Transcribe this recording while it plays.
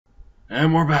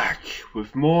And we're back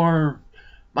with more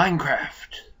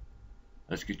Minecraft.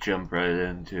 Let's jump right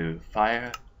into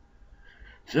fire.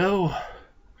 So,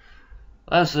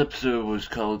 last episode was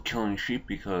called Killing Sheep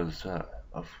because,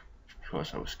 of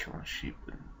course I was killing sheep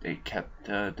and they kept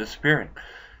disappearing.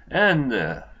 And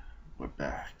we're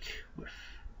back with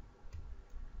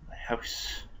my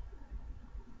house.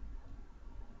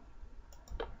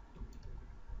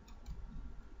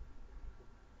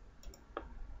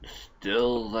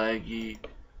 Still laggy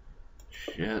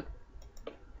shit,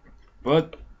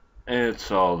 but it's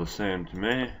all the same to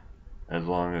me as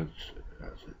long as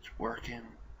it's working.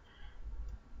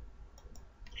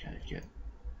 Can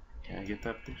I get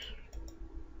that piece?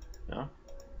 No?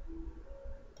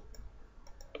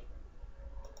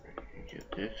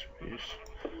 Get this piece.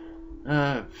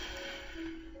 I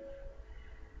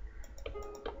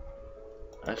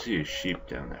see a sheep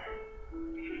down there.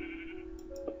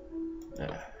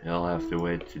 Yeah, he'll have to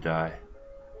wait to die.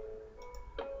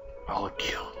 I'll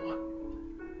kill him.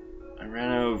 I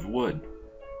ran out of wood.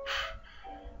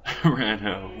 I ran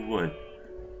out of wood.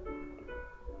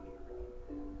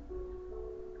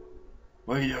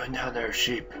 What are you doing down there,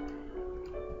 sheep?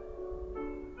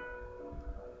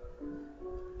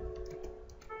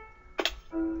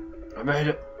 I made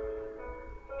it.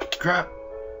 Crap.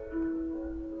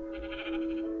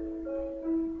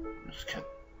 Let's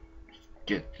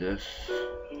get this.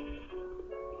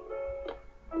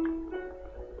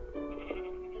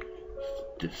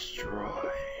 Destroy.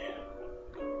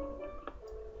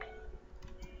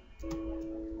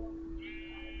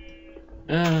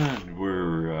 And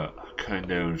we're cutting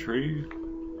down a tree.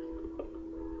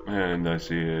 And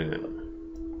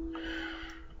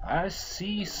I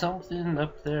see something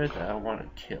up there that I want to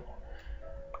kill.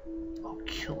 I'll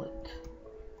kill it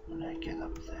when I get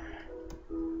up there.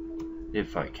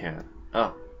 If I can.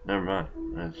 Oh, never mind.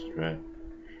 That's right.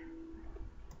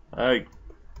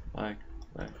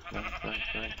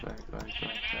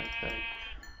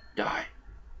 Die.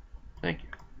 Thank you.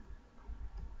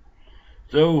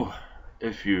 So,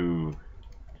 if you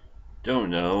don't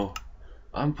know,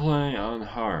 I'm playing on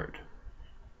hard.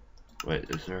 Wait,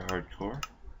 is there hardcore?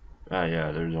 Ah,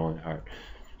 yeah, there's only hard.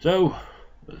 So,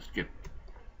 let's get.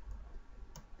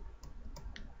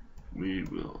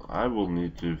 I will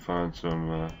need to find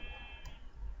some.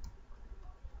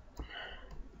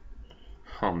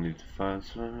 I'll need to find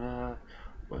some.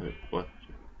 What?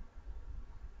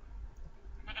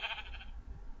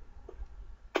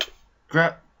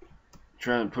 Crap!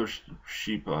 Trying to push the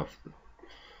sheep off the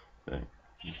thing.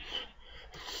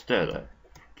 Instead, I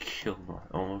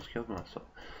almost killed myself.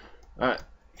 Alright,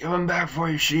 coming back for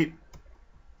you, sheep.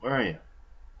 Where are you?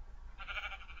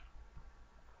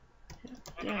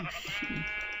 Damn sheep.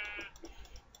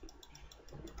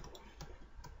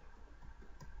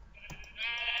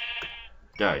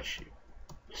 Die, sheep.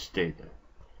 Stay there.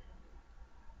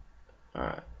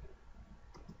 Alright.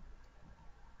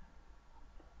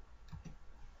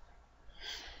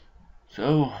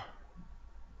 So,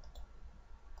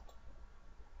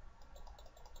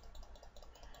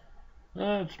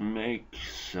 let's make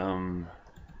some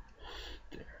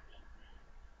stairs.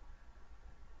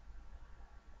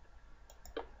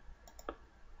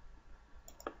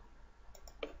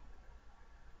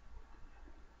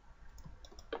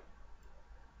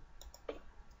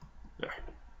 There.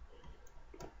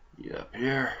 Get up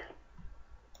here.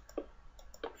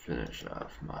 Finish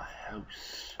off my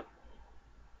house.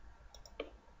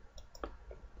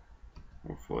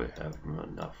 Hopefully I have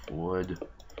enough wood.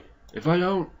 If I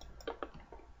don't,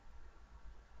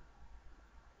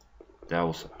 that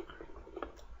will suck.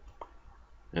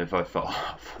 And if I fall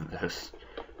off of this,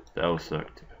 that will suck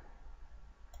too.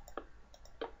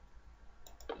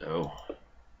 So,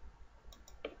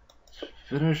 let's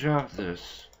finish off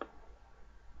this.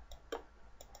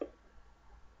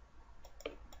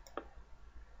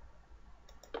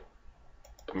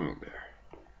 There.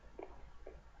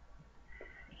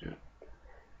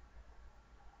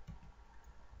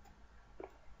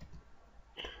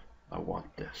 I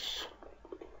want this.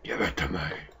 Give it to me.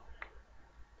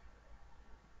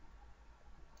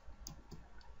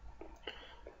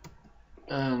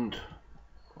 And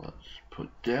let's put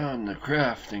down the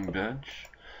crafting bench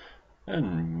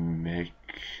and make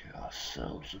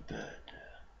ourselves a bed.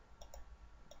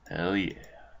 Hell yeah.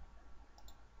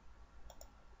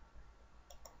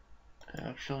 I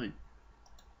actually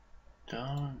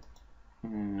don't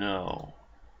know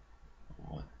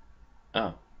what.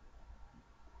 Oh.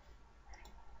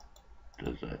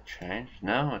 Does that change?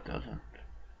 No, it doesn't.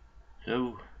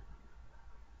 So,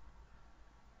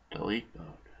 delete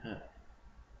mode.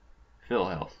 Fill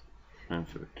health and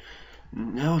food.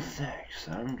 No thanks.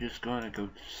 I'm just gonna go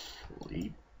to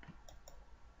sleep.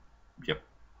 Yep.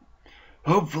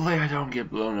 Hopefully I don't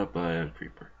get blown up by a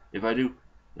creeper. If I do,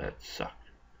 that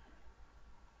sucked.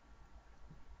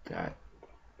 That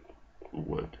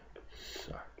would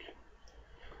suck.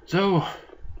 So,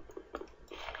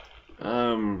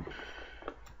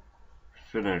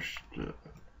 finished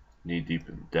knee deep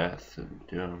in death and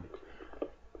doom.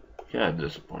 Kinda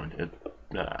disappointed.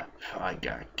 I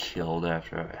got killed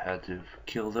after I had to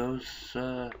kill those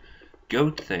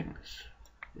goat things.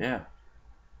 Yeah.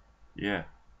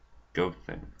 Goat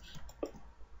things.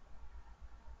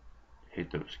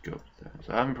 Hate those goat things.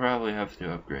 I'm probably have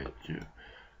to upgrade to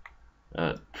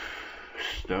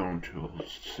stone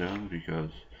tools soon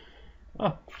because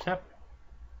sapling.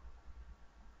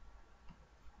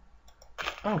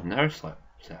 Oh, another sapling.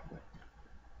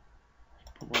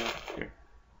 Put one up here.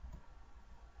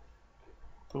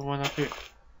 Put one up here.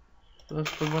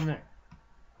 Let's put one there.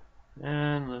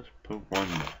 And let's put one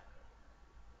there.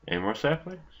 Any more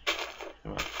saplings?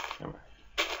 Come on.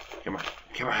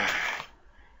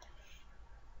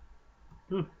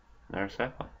 Ooh, another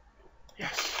sapling.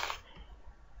 Yes.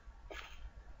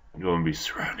 I'm going to be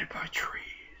surrounded by trees.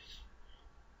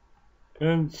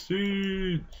 And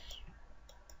seeds.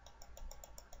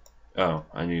 Oh,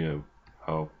 I need a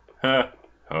hoe. Hoe.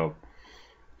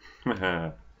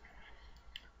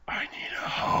 I need a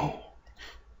hoe.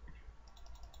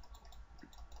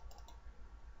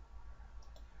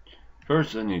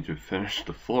 First, I need to finish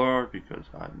the floor because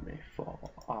I may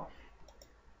fall off.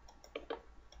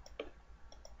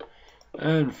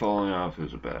 And falling off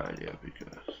is a bad idea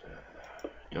because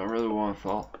you don't really want to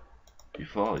fall. If you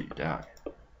fall, you die.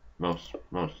 Most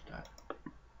die.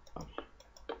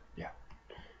 Yeah.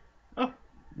 Oh,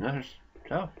 there's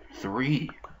 3.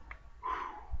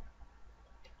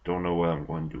 Don't know what I'm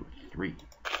going to do with 3.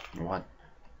 1,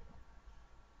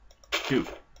 2,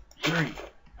 3.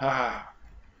 Ah.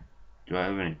 Do I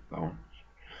have any bones?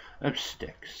 I have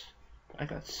sticks. I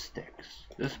got sticks.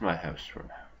 This is my house for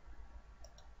now.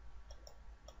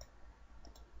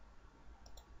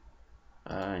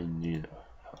 I need a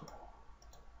hoe.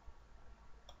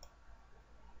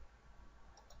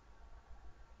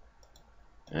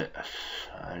 Yes,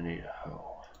 I need a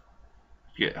hoe.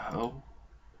 Let's get a hoe.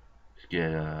 Let's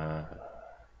get a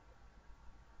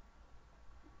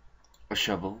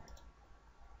shovel.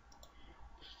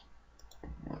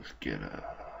 Let's get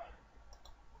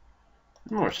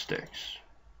more sticks.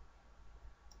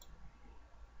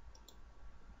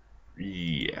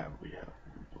 Yeah, we have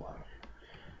block.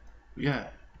 We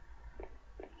got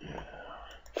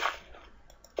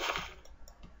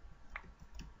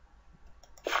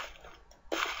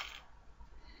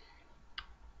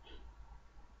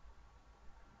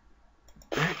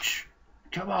bitch.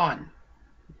 Come on.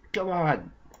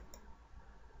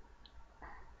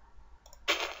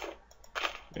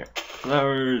 Yeah.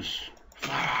 Flowers.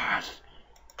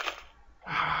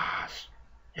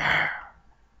 Yeah.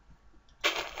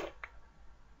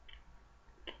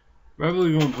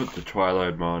 Probably gonna put the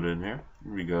Twilight mod in here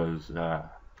because I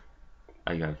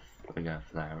got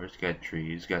flowers, got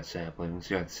trees, got saplings,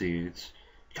 got seeds,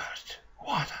 got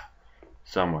water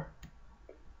somewhere.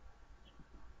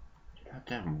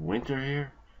 Goddamn winter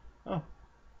here. Oh,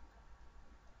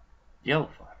 yellow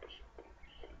flowers.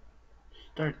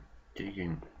 Start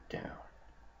digging down.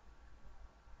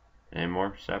 Any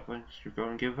more saplings you're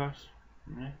going to give us?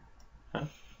 Huh?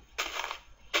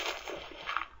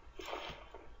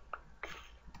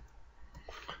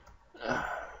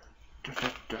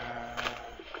 Let's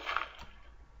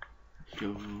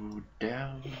go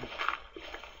down.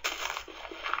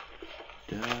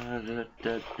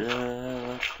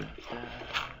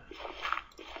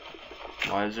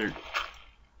 Why is there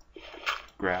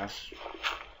grass?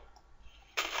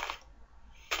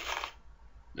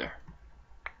 There.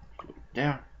 Go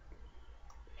down.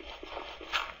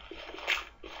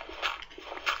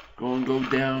 Go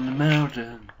down the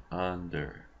mountain. Under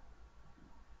it.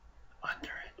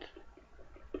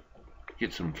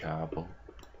 Get some cobble.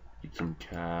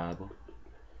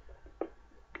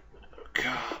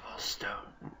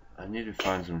 Cobblestone. I need to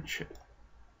find some chip.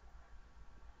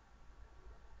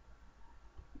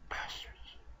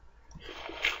 Bastards.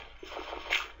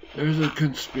 There's a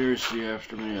conspiracy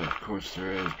after me, and of course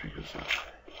there is, because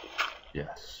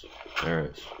yes, there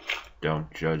is.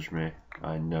 Don't judge me.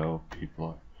 I know people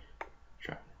are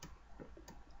trying.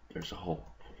 There's a hole.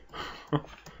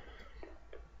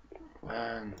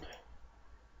 And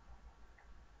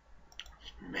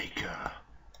let's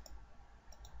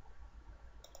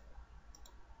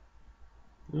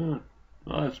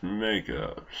make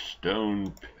a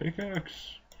stone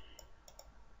pickaxe.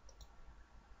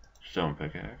 Stone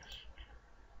pickaxe.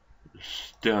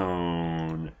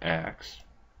 Stone axe.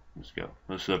 Let's go.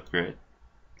 Let's upgrade.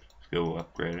 Let's go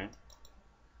upgrading.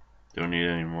 Don't need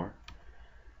any more.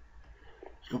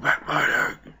 Let's go back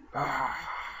mining.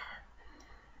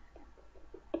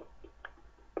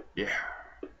 Yeah.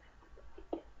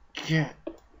 Can't.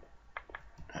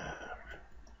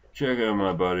 Check out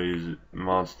my buddy's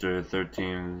Monster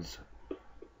 13's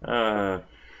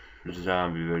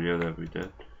zombie video that we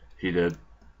did. He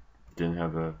didn't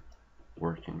have a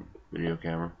working video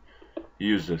camera. He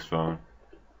used his phone.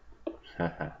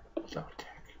 So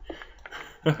tech.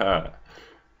 Low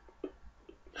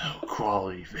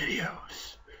quality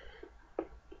videos.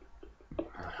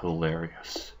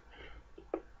 Hilarious.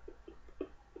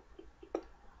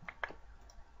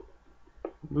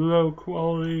 Low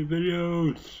quality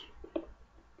videos.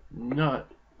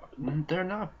 They're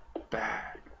not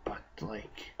bad, but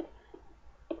like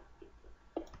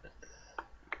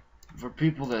for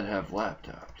people that have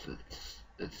laptops,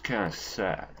 it's kind of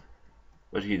sad.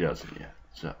 But he doesn't yet,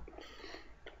 so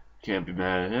can't be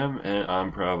mad at him. And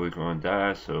I'm probably going to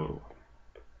die, so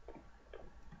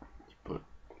let's put.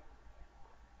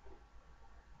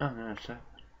 Oh, no, sapling.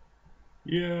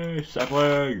 Yay,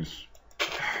 saplings!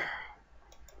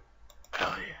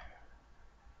 Hell yeah!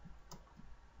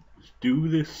 Let's do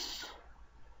this.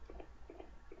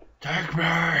 Take me!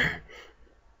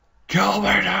 Kill me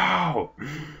now!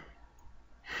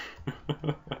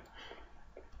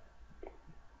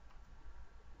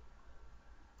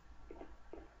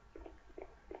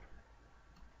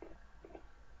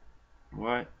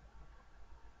 What?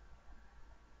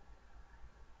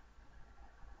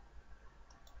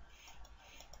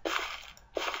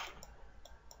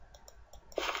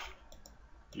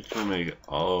 Just gonna make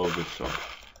all the soil.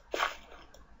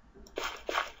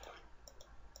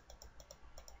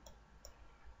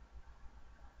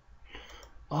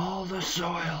 All the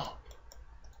soil.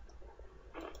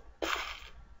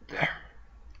 There.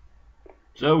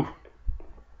 So,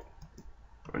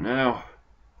 for now,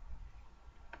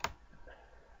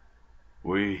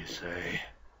 we say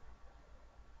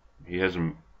he has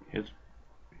a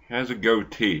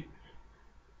goatee.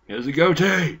 He has a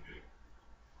goatee.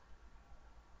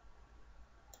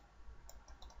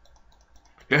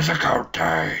 He has a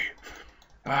goatee.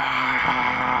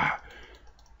 Ah.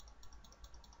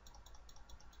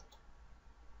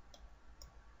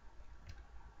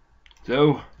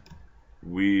 So,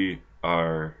 we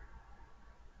are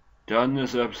done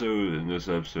this episode, and this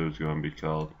episode is going to be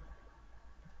called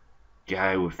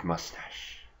Guy with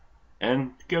Mustache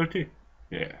and Goatee.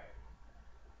 Yeah.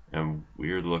 And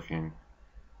weird looking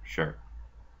shirt.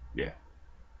 Yeah.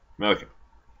 Okay.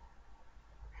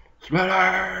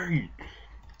 Smelling!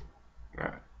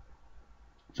 Alright.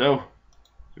 So,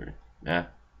 we're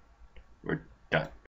done.